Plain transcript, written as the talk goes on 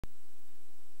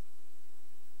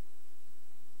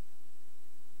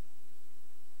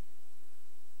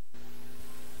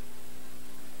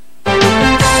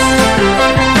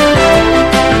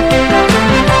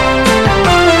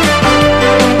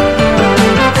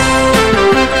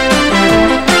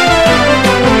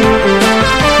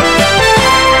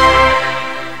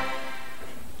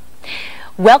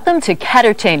Welcome to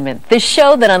Cat-ertainment, the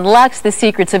show that unlocks the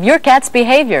secrets of your cat's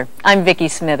behavior. I'm Vicki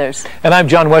Smithers. And I'm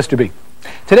John Westerby.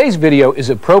 Today's video is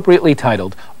appropriately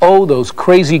titled, Oh, Those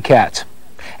Crazy Cats.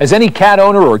 As any cat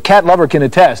owner or cat lover can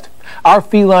attest, our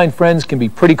feline friends can be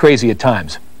pretty crazy at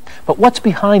times. But what's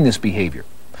behind this behavior?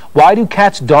 Why do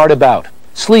cats dart about,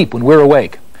 sleep when we're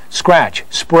awake, scratch,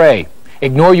 spray,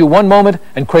 ignore you one moment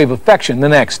and crave affection the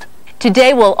next?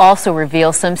 Today we'll also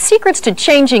reveal some secrets to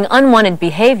changing unwanted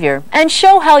behavior and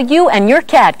show how you and your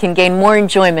cat can gain more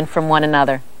enjoyment from one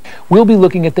another. We'll be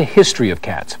looking at the history of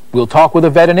cats. We'll talk with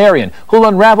a veterinarian who'll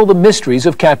unravel the mysteries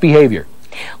of cat behavior.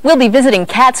 We'll be visiting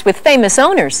cats with famous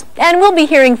owners, and we'll be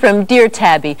hearing from Dear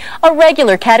Tabby, a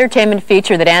regular cat-ertainment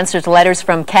feature that answers letters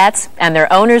from cats and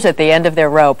their owners at the end of their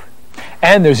rope.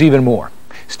 And there's even more.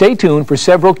 Stay tuned for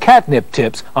several catnip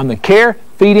tips on the care,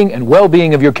 feeding, and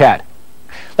well-being of your cat.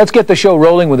 Let's get the show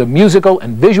rolling with a musical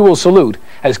and visual salute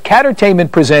as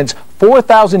Cat-ertainment presents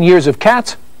 4,000 Years of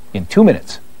Cats in 2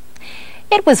 minutes.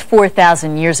 It was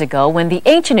 4,000 years ago when the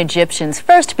ancient Egyptians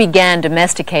first began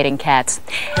domesticating cats.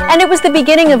 And it was the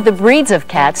beginning of the breeds of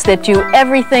cats that do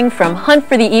everything from hunt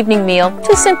for the evening meal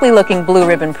to simply looking blue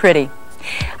ribbon pretty.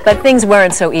 But things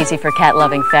weren't so easy for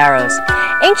cat-loving pharaohs.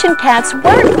 Ancient cats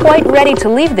weren't quite ready to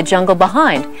leave the jungle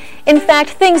behind. In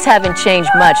fact, things haven't changed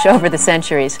much over the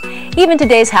centuries. Even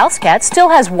today's house cat still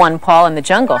has one paw in the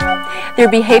jungle. Their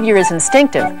behavior is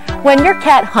instinctive. When your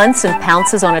cat hunts and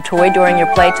pounces on a toy during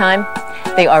your playtime,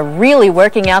 they are really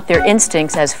working out their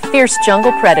instincts as fierce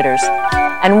jungle predators.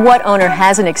 And what owner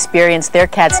hasn't experienced their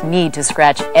cat's need to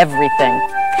scratch everything?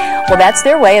 Well, that's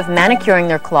their way of manicuring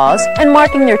their claws and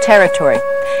marking their territory.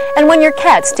 And when your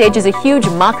cat stages a huge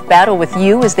mock battle with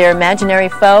you as their imaginary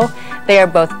foe, they are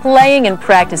both playing and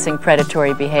practicing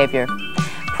predatory behavior.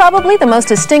 Probably the most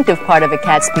distinctive part of a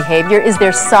cat's behavior is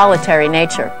their solitary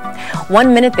nature.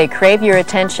 One minute they crave your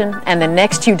attention, and the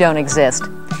next you don't exist.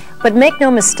 But make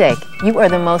no mistake, you are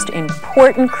the most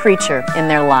important creature in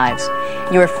their lives.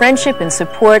 Your friendship and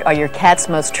support are your cat's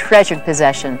most treasured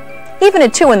possession. Even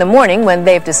at 2 in the morning when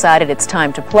they've decided it's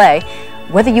time to play,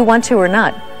 whether you want to or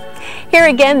not. Here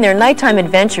again, their nighttime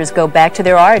adventures go back to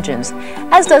their origins,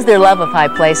 as does their love of high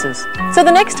places. So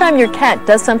the next time your cat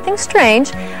does something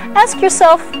strange, ask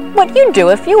yourself what you'd do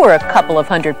if you were a couple of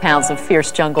 100 pounds of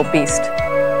fierce jungle beast.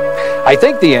 I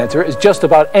think the answer is just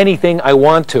about anything I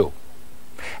want to.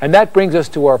 And that brings us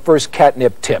to our first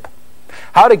catnip tip.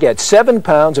 How to get 7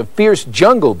 pounds of fierce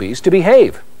jungle beast to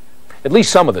behave. At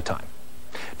least some of the time.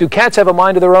 Do cats have a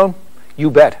mind of their own? You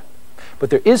bet.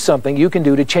 But there is something you can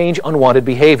do to change unwanted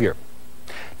behavior.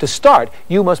 To start,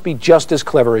 you must be just as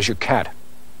clever as your cat.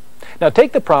 Now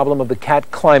take the problem of the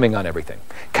cat climbing on everything.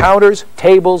 Counters,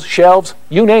 tables, shelves,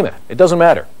 you name it. It doesn't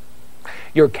matter.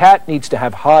 Your cat needs to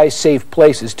have high, safe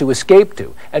places to escape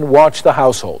to and watch the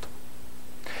household.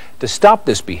 To stop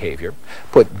this behavior,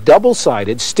 put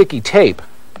double-sided sticky tape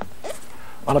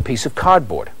on a piece of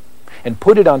cardboard and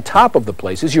put it on top of the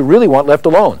places you really want left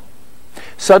alone.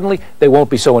 Suddenly, they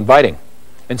won't be so inviting.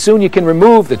 And soon you can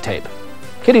remove the tape.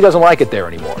 Kitty doesn't like it there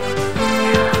anymore.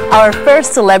 Our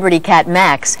first celebrity cat,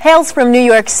 Max, hails from New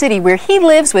York City, where he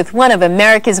lives with one of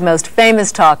America's most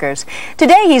famous talkers.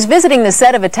 Today, he's visiting the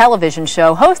set of a television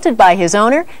show hosted by his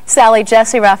owner, Sally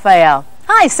Jesse Raphael.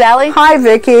 Hi, Sally. Hi,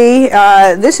 Vicki.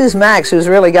 This is Max, who's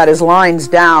really got his lines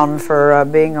down for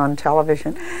being on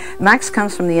television. Max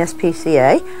comes from the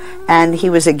SPCA, and he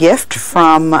was a gift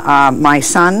from my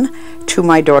son to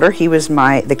my daughter. He was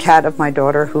the cat of my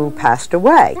daughter who passed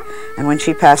away. And when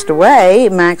she passed away,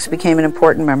 Max became an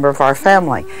important member of our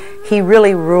family. He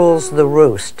really rules the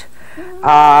roost.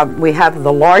 We have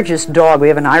the largest dog. We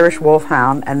have an Irish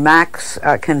wolfhound, and Max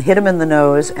can hit him in the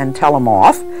nose and tell him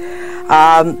off.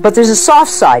 But there's a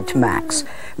soft side to Max.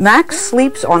 Max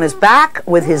sleeps on his back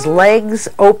with his legs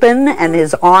open and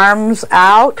his arms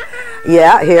out.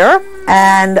 Yeah, here.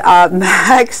 And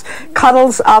Max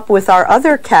cuddles up with our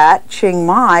other cat, Ching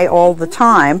Mai, all the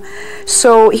time.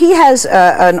 So he has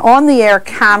an on-the-air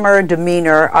camera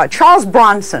demeanor. Charles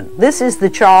Bronson. This is the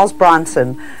Charles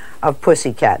Bronson of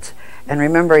pussycats. And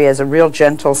remember, he has a real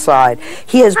gentle side.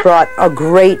 He has brought a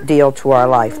great deal to our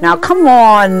life. Now, come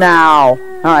on now.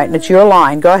 All right, and it's your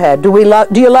line. Go ahead. Do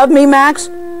you love me, Max?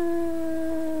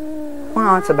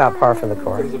 Well, it's about par for the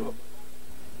course.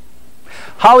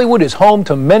 Hollywood is home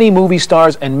to many movie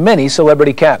stars and many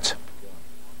celebrity cats.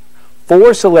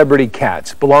 4 celebrity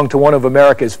cats belong to one of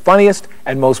America's funniest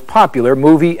and most popular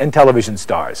movie and television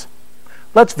stars.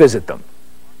 Let's visit them.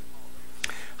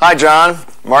 Hi, John.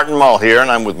 Martin Mull here, and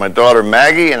I'm with my daughter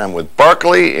Maggie, and I'm with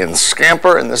Barkley in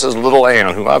Scamper, and this is little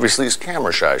Ann, who obviously is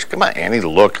camera shy. Come on, Annie,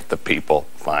 look at the people.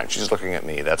 Fine, she's looking at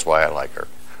me. That's why I like her.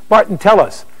 Martin, tell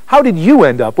us, How did you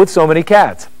end up with so many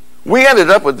cats? We ended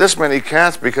up with this many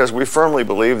cats because we firmly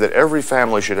believe that every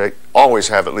family should always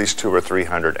have at least 200 or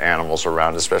 300 animals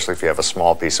around, especially if you have a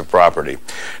small piece of property.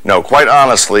 No, quite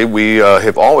honestly, we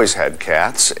have always had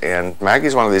cats, and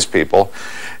Maggie's one of these people,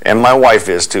 and my wife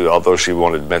is too, although she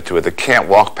won't admit to it, that can't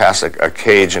walk past a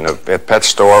cage in a pet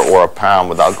store or a pound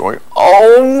without going,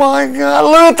 oh my God,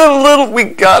 look at the little, we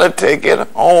gotta take it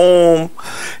home.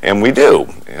 And we do.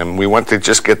 And we went to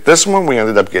just get this one. We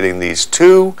ended up getting these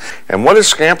two. And what is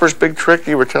Scamper's big trick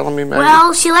you were telling me, Maggie?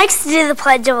 Well, she likes to do the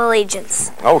Pledge of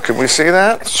Allegiance. Oh, can we see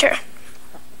that? Sure.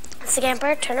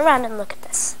 Scamper, turn around and look at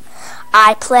this.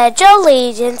 I pledge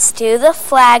allegiance to the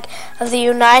flag of the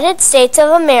United States of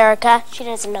America. She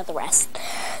doesn't know the rest.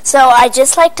 So I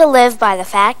just like to live by the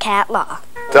fat cat law.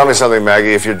 Tell me something,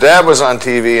 Maggie. If your dad was on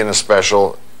TV in a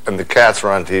special and the cats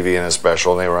were on TV in a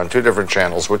special and they were on two different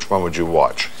channels, which one would you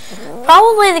watch?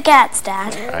 Probably the cats,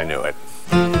 Dad. I knew it.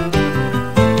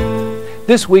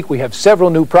 This week we have several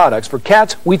new products for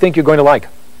cats we think you're going to like.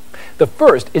 The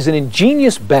first is an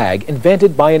ingenious bag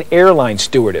invented by an airline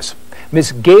stewardess,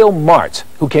 Miss Gail Martz,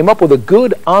 who came up with a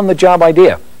good on-the-job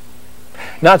idea.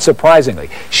 Not surprisingly,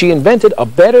 she invented a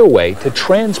better way to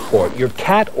transport your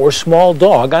cat or small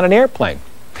dog on an airplane.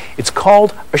 It's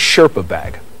called a Sherpa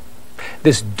bag.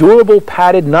 This durable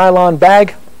padded nylon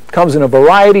bag comes in a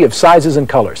variety of sizes and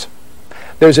colors.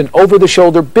 There's an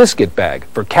over-the-shoulder biscuit bag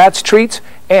for cats' treats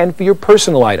and for your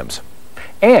personal items,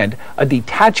 and a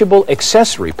detachable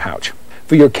accessory pouch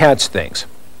for your cat's things.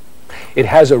 It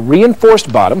has a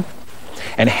reinforced bottom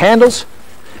and handles,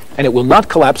 and it will not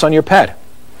collapse on your pet.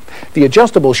 The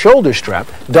adjustable shoulder strap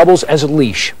doubles as a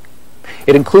leash.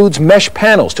 It includes mesh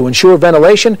panels to ensure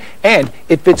ventilation, and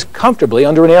it fits comfortably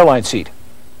under an airline seat.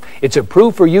 It's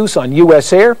approved for use on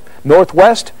U.S. Air,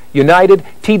 Northwest, United,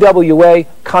 TWA,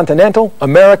 Continental,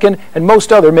 American, and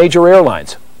most other major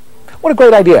airlines. What a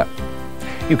great idea.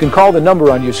 You can call the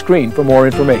number on your screen for more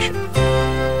information.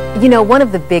 You know, one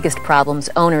of the biggest problems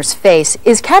owners face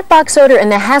is cat box odor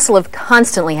and the hassle of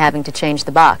constantly having to change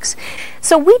the box.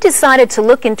 So we decided to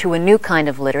look into a new kind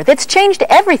of litter that's changed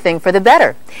everything for the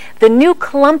better. The new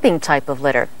clumping type of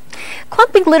litter.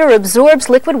 Clumping litter absorbs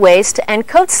liquid waste and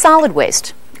coats solid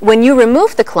waste. When you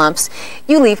remove the clumps,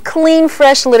 you leave clean,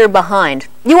 fresh litter behind.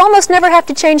 You almost never have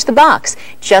to change the box.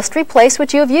 Just replace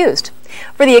what you have used.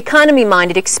 For the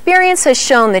economy-minded, experience has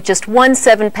shown that just one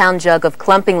 7-pound jug of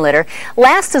clumping litter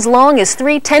lasts as long as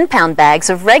 3 10-pound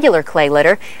bags of regular clay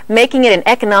litter, making it an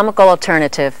economical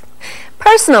alternative.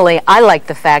 Personally, I like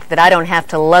the fact that I don't have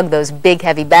to lug those big,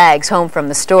 heavy bags home from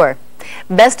the store.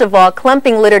 Best of all,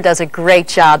 clumping litter does a great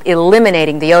job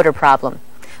eliminating the odor problem.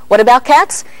 What about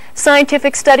cats?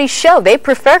 Scientific studies show they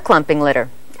prefer clumping litter.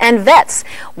 And vets,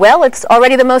 well, it's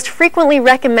already the most frequently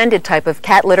recommended type of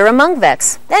cat litter among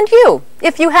vets. And you,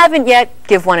 if you haven't yet,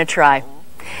 give one a try.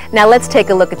 Now let's take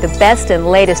a look at the best and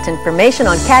latest information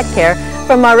on cat care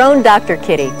from our own Dr.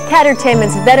 Kitty,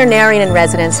 Cat-ertainment's veterinarian in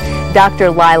residence, Dr.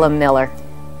 Lila Miller.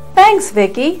 Thanks,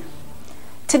 Vicki.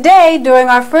 Today, during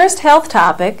our first health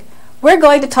topic, we're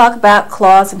going to talk about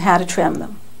claws and how to trim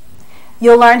them.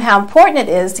 You'll learn how important it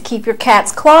is to keep your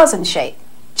cat's claws in shape,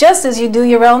 just as you do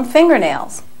your own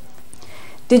fingernails.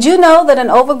 Did you know that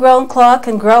an overgrown claw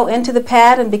can grow into the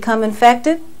pad and become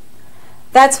infected?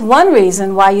 That's one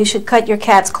reason why you should cut your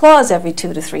cat's claws every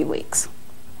 2 to 3 weeks.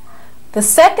 The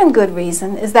second good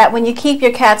reason is that when you keep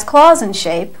your cat's claws in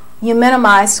shape, you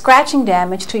minimize scratching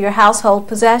damage to your household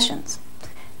possessions.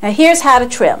 Now here's how to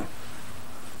trim.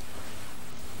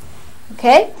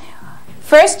 Okay?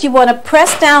 First, you want to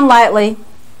press down lightly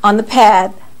on the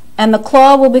pad and the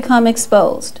claw will become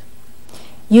exposed.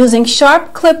 Using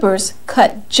sharp clippers,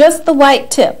 cut just the white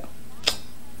tip.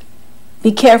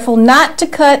 Be careful not to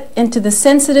cut into the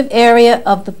sensitive area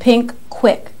of the pink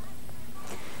quick.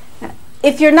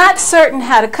 If you're not certain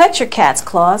how to cut your cat's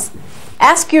claws,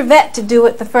 ask your vet to do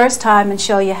it the first time and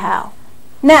show you how.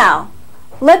 Now,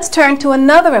 let's turn to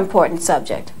another important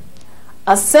subject.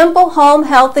 A simple home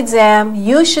health exam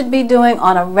you should be doing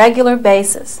on a regular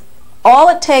basis. All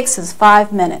it takes is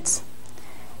 5 minutes.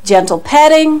 Gentle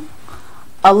petting,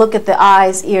 a look at the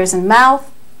eyes, ears, and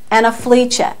mouth, and a flea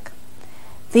check.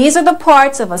 These are the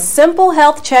parts of a simple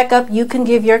health checkup you can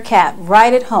give your cat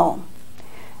right at home.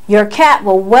 Your cat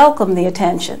will welcome the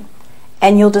attention,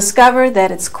 and you'll discover that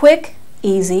it's quick,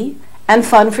 easy, and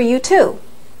fun for you too.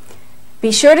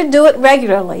 Be sure to do it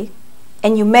regularly,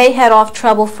 and you may head off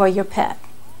trouble for your pet.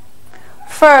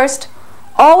 First,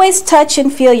 always touch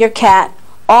and feel your cat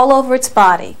all over its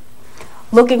body,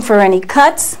 looking for any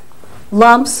cuts,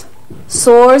 lumps,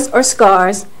 sores, or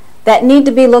scars that need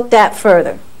to be looked at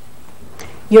further.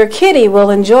 Your kitty will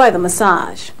enjoy the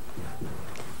massage.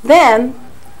 Then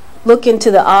look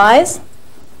into the eyes,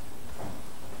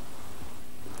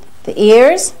 the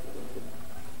ears,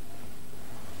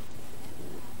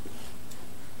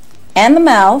 and the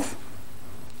mouth,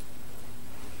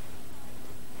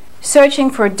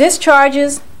 searching for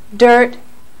discharges, dirt,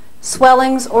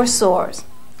 swellings, or sores.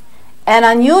 An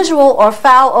unusual or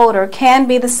foul odor can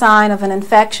be the sign of an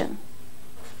infection.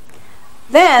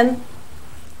 Then,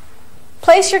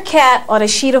 place your cat on a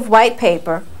sheet of white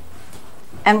paper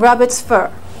and rub its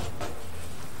fur.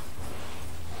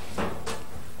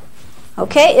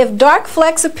 Okay, if dark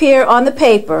flecks appear on the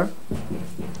paper,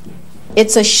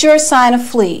 it's a sure sign of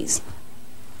fleas.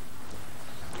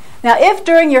 Now, if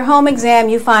during your home exam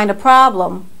you find a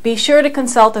problem, be sure to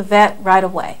consult a vet right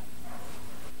away.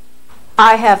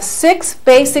 I have 6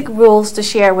 basic rules to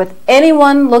share with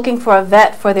anyone looking for a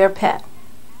vet for their pet.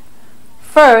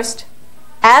 First,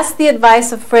 ask the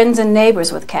advice of friends and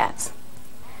neighbors with cats.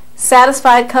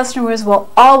 Satisfied customers will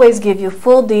always give you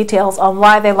full details on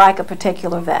why they like a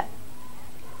particular vet.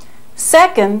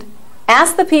 Second,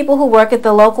 ask the people who work at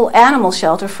the local animal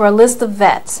shelter for a list of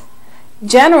vets.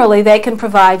 Generally, they can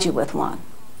provide you with one.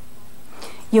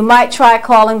 You might try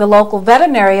calling the local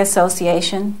veterinary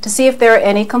association to see if there are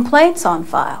any complaints on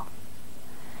file.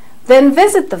 Then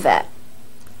visit the vet.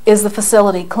 Is the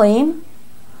facility clean?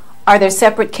 Are there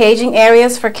separate caging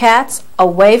areas for cats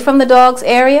away from the dog's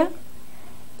area?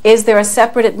 Is there a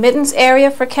separate admittance area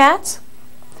for cats?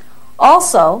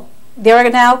 Also, there are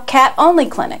now cat-only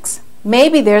clinics.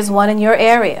 Maybe there's one in your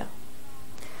area.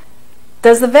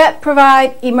 Does the vet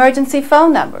provide emergency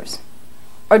phone numbers?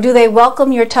 Or do they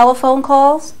welcome your telephone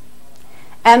calls?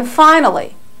 And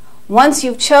finally, once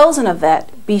you've chosen a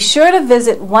vet, be sure to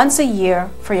visit once a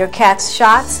year for your cat's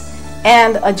shots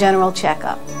and a general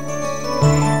checkup.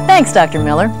 Thanks, Dr.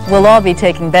 Miller. We'll all be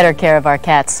taking better care of our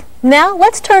cats. Now,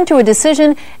 let's turn to a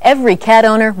decision every cat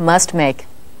owner must make.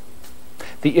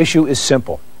 The issue is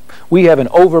simple. We have an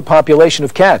overpopulation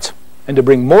of cats, and to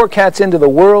bring more cats into the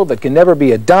world that can never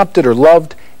be adopted or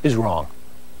loved is wrong.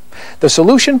 The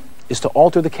solution is to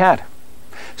alter the cat.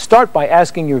 Start by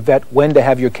asking your vet when to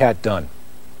have your cat done.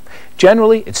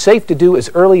 Generally, it's safe to do as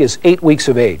early as 8 weeks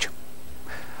of age.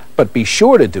 But be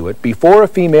sure to do it before a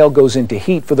female goes into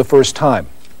heat for the first time,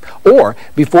 or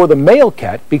before the male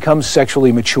cat becomes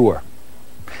sexually mature.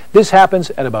 This happens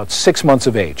at about 6 months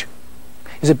of age.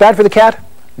 Is it bad for the cat?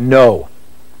 No.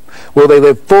 Will they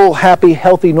live full, happy,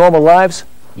 healthy, normal lives?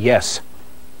 Yes.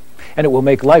 And it will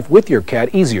make life with your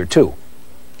cat easier, too.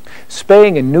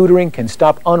 Spaying and neutering can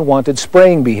stop unwanted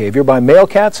spraying behavior by male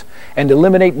cats and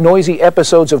eliminate noisy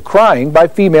episodes of crying by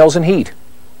females in heat.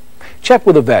 Check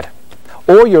with a vet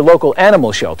or your local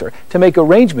animal shelter to make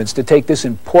arrangements to take this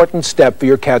important step for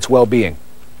your cat's well-being.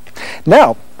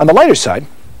 Now, on the lighter side,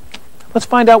 let's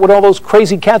find out what all those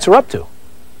crazy cats are up to.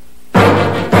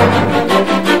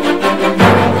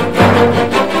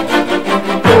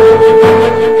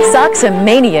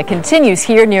 Soxomania continues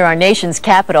here near our nation's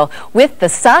capital with the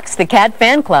Socks the Cat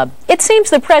fan club. It seems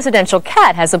the presidential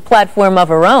cat has a platform of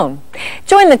her own.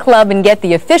 Join the club and get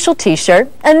the official t-shirt,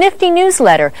 a nifty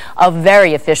newsletter, a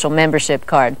very official membership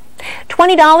card.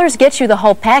 $20 gets you the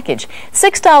whole package.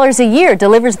 $6 a year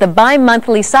delivers the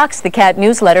bi-monthly Socks the Cat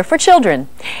newsletter for children.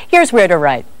 Here's where to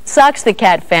write. Socks the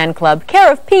Cat Fan Club,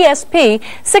 care of PSP,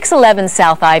 611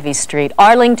 South Ivy Street,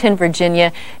 Arlington,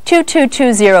 Virginia,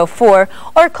 22204,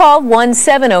 or call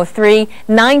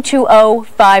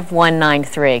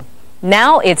 1-703-920-5193.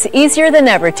 Now it's easier than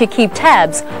ever to keep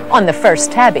tabs on the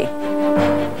first tabby.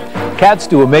 Cats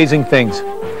do amazing things,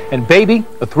 and Baby,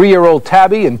 a 3-year-old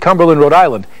tabby in Cumberland, Rhode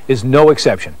Island, is no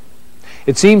exception.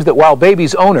 It seems that while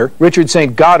Baby's owner, Richard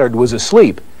St. Goddard, was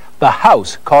asleep, the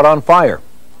house caught on fire.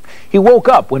 He woke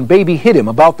up when Baby hit him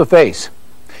about the face.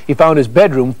 He found his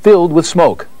bedroom filled with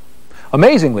smoke.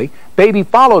 Amazingly, Baby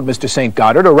followed Mr. St.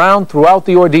 Goddard around throughout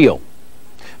the ordeal.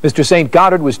 Mr. St.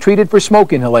 Goddard was treated for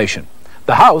smoke inhalation.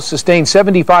 The house sustained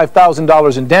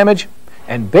 $75,000 in damage,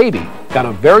 and Baby got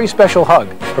a very special hug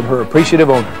from her appreciative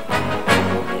owner.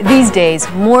 These days,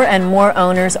 more and more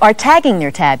owners are tagging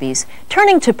their tabbies,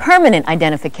 turning to permanent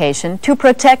identification to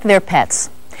protect their pets.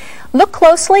 Look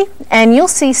closely, and you'll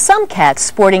see some cats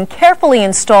sporting carefully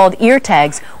installed ear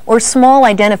tags or small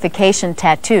identification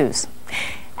tattoos.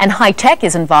 And high tech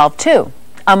is involved too.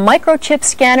 A microchip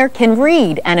scanner can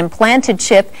read an implanted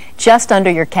chip just under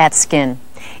your cat's skin.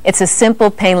 It's a simple,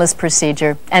 painless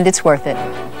procedure, and it's worth it.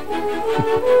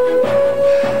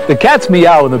 The cat's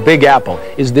meow in the Big Apple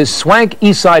is this swank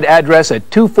East Side address at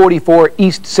 244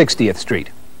 East 60th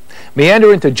Street.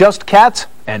 Meander into Just Cats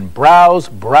and browse,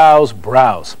 browse,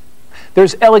 browse.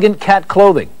 There's elegant cat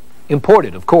clothing,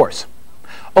 imported, of course.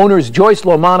 Owners Joyce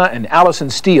Lomana and Allison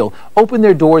Steele opened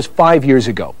their doors 5 years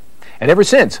ago. And ever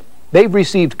since, they've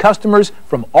received customers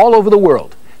from all over the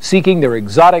world seeking their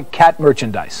exotic cat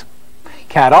merchandise.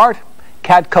 Cat art,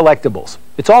 cat collectibles.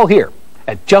 It's all here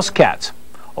at Just Cats,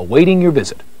 awaiting your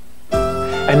visit.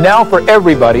 And now for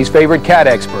everybody's favorite cat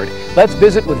expert, let's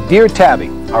visit with dear Tabby,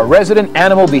 our resident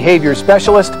animal behavior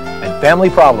specialist and family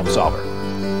problem solver.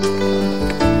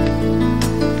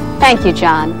 Thank you,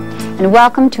 John, and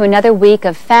welcome to another week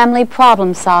of family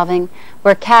problem solving,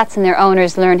 where cats and their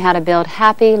owners learn how to build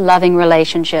happy, loving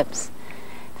relationships.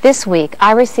 This week,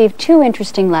 I received 2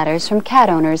 interesting letters from cat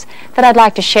owners that I'd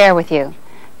like to share with you.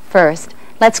 First,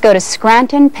 let's go to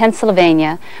Scranton,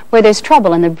 Pennsylvania, where there's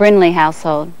trouble in the Brinley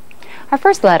household. Our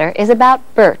first letter is about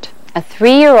Bert, a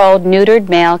 3-year-old neutered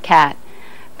male cat.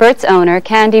 Bert's owner,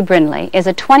 Candy Brinley, is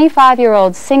a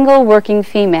 25-year-old single working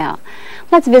female.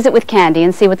 Let's visit with Candy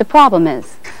and see what the problem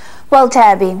is. Well,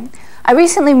 Tabby, I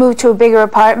recently moved to a bigger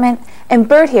apartment, and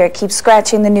Bert here keeps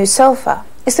scratching the new sofa.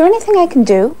 Is there anything I can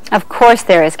do? Of course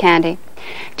there is, Candy.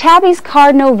 Tabby's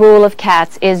cardinal rule of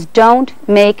cats is don't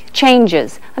make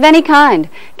changes of any kind.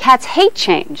 Cats hate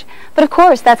change, but of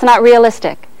course that's not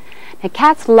realistic. Now,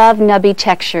 cats love nubby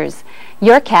textures.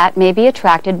 Your cat may be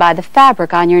attracted by the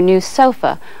fabric on your new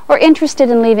sofa or interested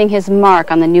in leaving his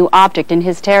mark on the new object in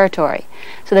his territory.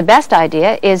 So the best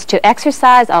idea is to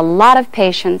exercise a lot of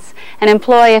patience and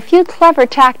employ a few clever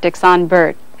tactics on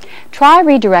Bert. Try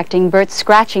redirecting Bert's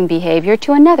scratching behavior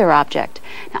to another object.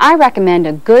 Now, I recommend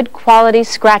a good quality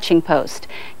scratching post.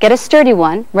 Get a sturdy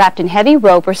one wrapped in heavy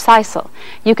rope or sisal.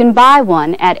 You can buy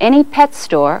one at any pet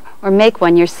store or make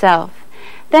one yourself.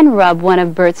 Then rub one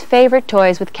of Bert's favorite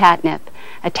toys with catnip.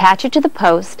 Attach it to the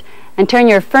post and turn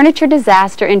your furniture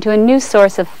disaster into a new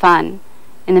source of fun.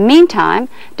 In the meantime,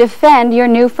 defend your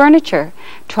new furniture.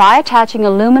 Try attaching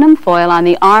aluminum foil on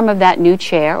the arm of that new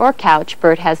chair or couch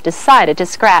Bert has decided to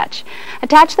scratch.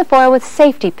 Attach the foil with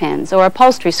safety pins or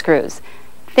upholstery screws.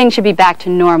 Things should be back to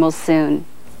normal soon.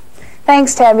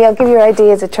 Thanks, Tabby. I'll give your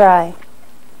ideas a try.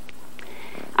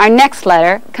 Our next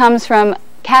letter comes from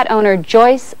cat owner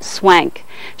Joyce Swank.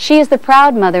 She is the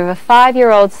proud mother of a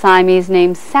 5-year-old Siamese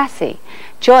named Sassy.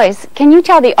 Joyce, can you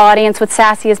tell the audience what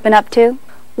Sassy has been up to?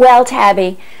 Well,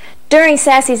 Tabby, during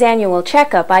Sassy's annual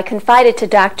checkup, I confided to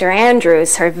Dr.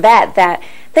 Andrews, her vet, that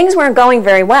things weren't going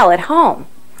very well at home.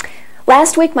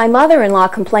 Last week, my mother-in-law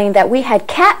complained that we had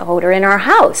cat odor in our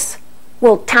house.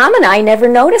 Well, Tom and I never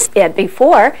noticed it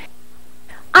before.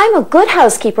 I'm a good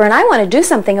housekeeper, and I want to do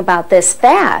something about this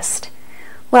fast.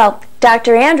 Well,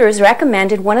 Dr. Andrews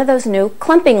recommended one of those new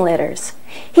clumping litters.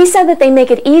 He said that they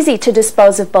make it easy to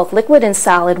dispose of both liquid and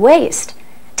solid waste.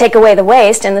 Take away the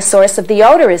waste and the source of the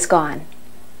odor is gone.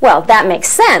 Well, that makes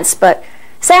sense, but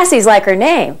Sassy's like her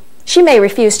name. She may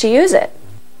refuse to use it.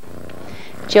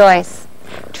 Joyce,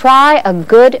 try a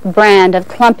good brand of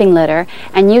clumping litter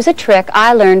and use a trick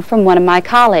I learned from one of my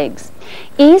colleagues.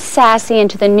 Ease Sassy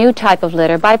into the new type of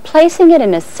litter by placing it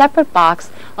in a separate box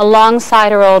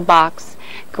alongside her old box.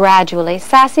 Gradually,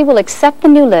 Sassy will accept the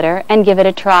new litter and give it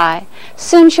a try.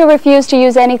 Soon she'll refuse to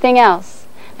use anything else.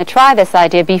 Now try this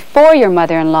idea before your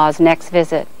mother-in-law's next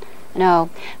visit. No,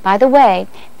 by the way,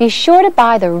 be sure to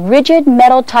buy the rigid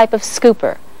metal type of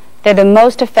scooper. They're the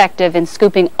most effective in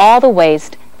scooping all the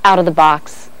waste out of the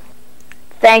box.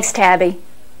 Thanks, Tabby.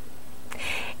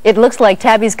 It looks like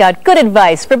Tabby's got good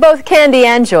advice for both Candy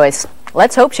and Joyce.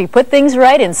 Let's hope she put things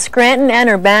right in Scranton and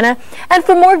Urbana. And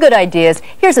for more good ideas,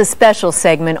 here's a special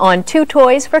segment on 2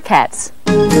 toys for cats.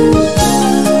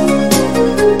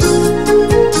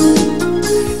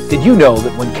 Did you know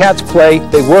that when cats play,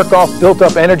 they work off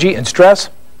built-up energy and stress?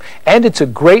 And it's a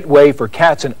great way for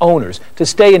cats and owners to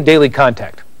stay in daily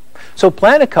contact. So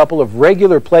plan a couple of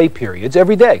regular play periods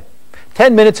every day.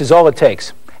 10 minutes is all it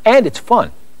takes, and it's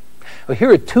fun. Well,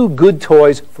 here are 2 good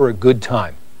toys for a good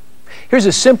time. Here's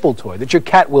a simple toy that your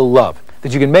cat will love,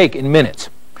 that you can make in minutes.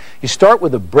 You start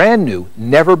with a brand new,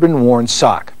 never-been-worn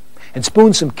sock and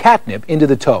spoon some catnip into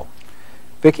the toe.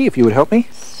 Vicki, if you would help me.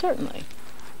 Certainly.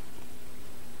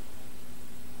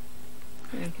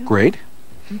 There you go. Great.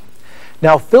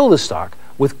 Now fill the sock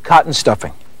with cotton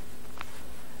stuffing.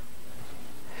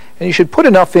 And you should put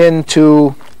enough in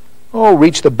to,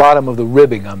 reach the bottom of the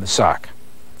ribbing on the sock.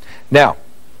 Now,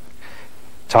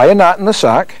 tie a knot in the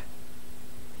sock.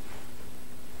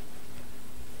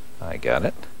 I got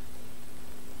it.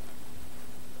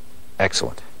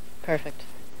 Excellent. Perfect.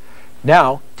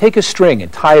 Now, take a string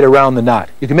and tie it around the knot.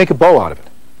 You can make a bow out of it.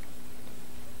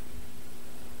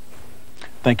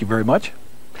 Thank you very much.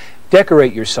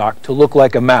 Decorate your sock to look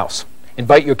like a mouse.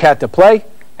 Invite your cat to play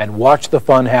and watch the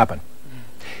fun happen.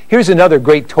 Here's another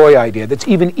great toy idea that's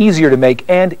even easier to make,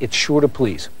 and it's sure to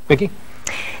please. Vicki?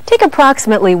 Take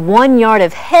approximately 1 yard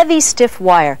of heavy, stiff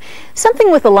wire, something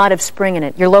with a lot of spring in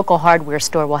it. Your local hardware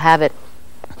store will have it.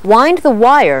 Wind the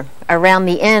wire around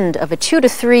the end of a 2 to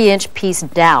 3 inch piece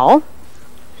dowel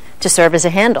to serve as a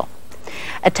handle.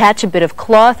 Attach a bit of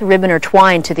cloth, ribbon, or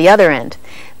twine to the other end.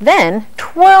 Then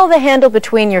twirl the handle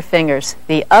between your fingers.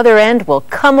 The other end will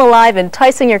come alive,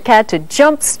 enticing your cat to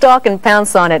jump, stalk, and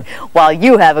pounce on it while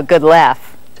you have a good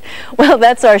laugh. Well,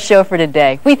 that's our show for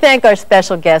today. We thank our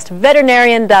special guest,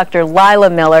 veterinarian Dr. Lila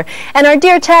Miller, and our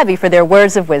dear Tabby for their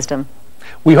words of wisdom.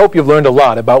 We hope you've learned a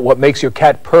lot about what makes your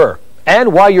cat purr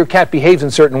and why your cat behaves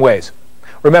in certain ways.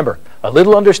 Remember, a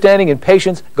little understanding and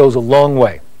patience goes a long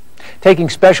way. Taking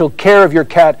special care of your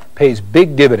cat pays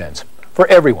big dividends for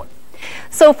everyone.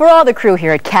 So for all the crew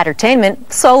here at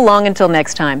Cat-ertainment, so long until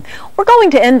next time. We're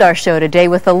going to end our show today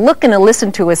with a look and a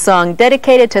listen to a song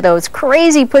dedicated to those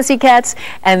crazy pussycats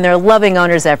and their loving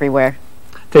owners everywhere.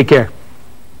 Take care.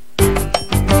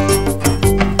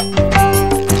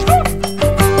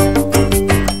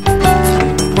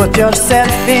 Put yourself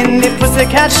in the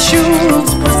pussycat shoes,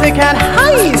 pussycat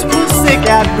highs,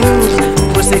 pussycat blues.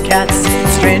 Pussycats,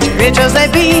 strange creatures they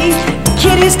be.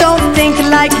 Kitties don't think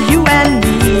like you and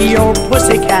me. Oh,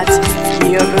 pussycat,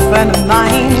 be a good friend of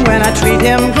mine when I treat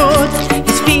him good.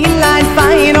 He's feline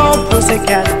fine. Oh,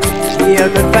 pussycat, be a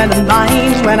good friend of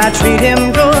mine when I treat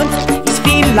him good. He's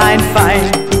feline fine.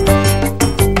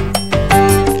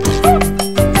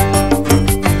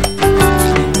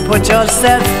 Put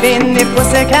yourself in the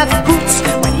pussycat's boots.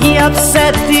 When he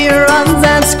upset, he runs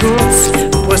and scoots.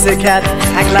 Pussycat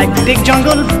act like a big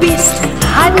jungle beast,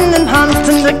 hiding and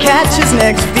hunting to catch his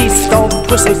next feast. Oh,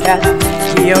 pussycat,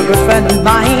 he a good friend of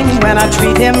mine when I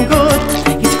treat him good.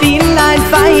 He's feline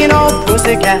fine. Oh,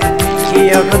 pussycat, he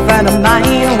a good friend of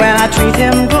mine when I treat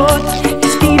him good.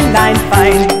 He's feline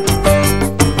fine.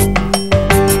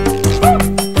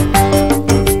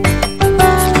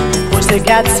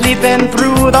 Pussycat sleeping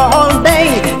through the whole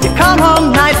day. You come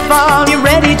home nightfall, you're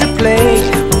ready to play.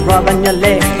 Rubbing your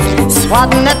leg,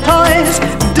 swatting at toys,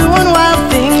 doing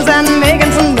wild things and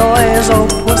making some noise. Oh,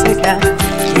 pussycat,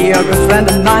 he a good friend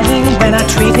of mine when I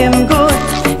treat him good.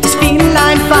 He's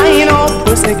feline fine. Oh,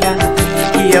 pussycat,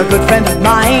 he a good friend of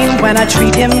mine when I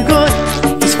treat him good.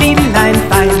 He's feline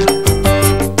fine.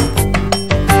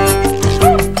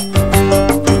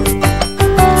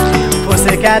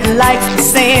 Pussycat likes the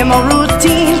same old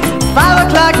routine, 5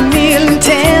 o'clock meal and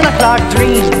 10 o'clock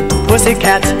dream.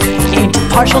 Pussycat ain't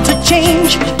partial to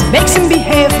change, makes him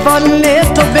behave a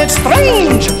little bit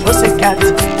strange. Pussycat,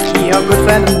 he a good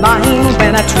friend of mine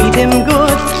when I treat him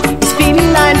good. He's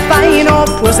feline fine. Oh,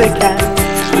 pussycat,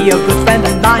 he a good friend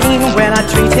of mine when I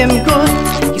treat him good.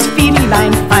 He's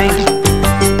feline fine.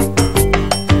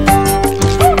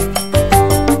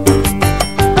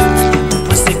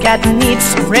 Pussycat needs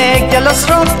some regular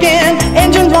stroking,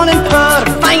 engine running purr,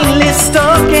 finely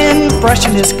stuck in,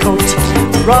 brushing his coat,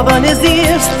 rubbing his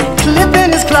ears,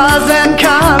 clipping his claws and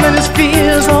calming his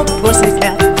fears. Oh,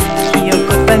 pussycat, he a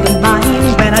good friend of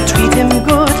mine when I treat him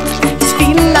good. He's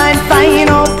feline fine.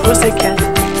 Oh, pussycat,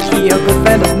 he a good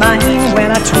friend of mine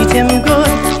when I treat him good.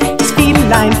 He's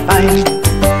feline fine.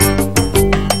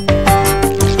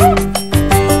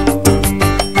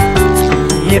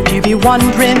 If you be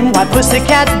wondering what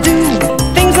pussycat do,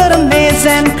 things that amaze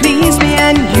and please me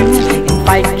and you,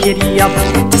 invite kitty up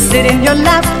to sit in your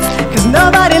lap, 'cause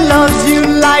nobody loves you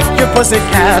like your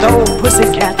pussycat. Oh,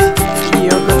 pussycat, he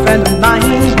a good friend of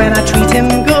mine when I treat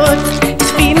him good.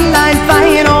 He's feline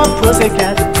fine. Oh,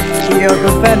 pussycat, he a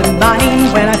good friend of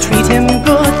mine when I treat him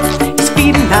good. He's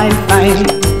feline fine.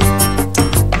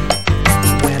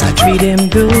 When I treat him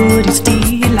good, he's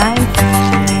feline fine.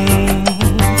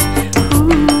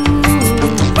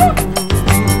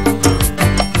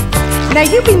 Now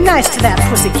you be nice to that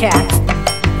pussycat.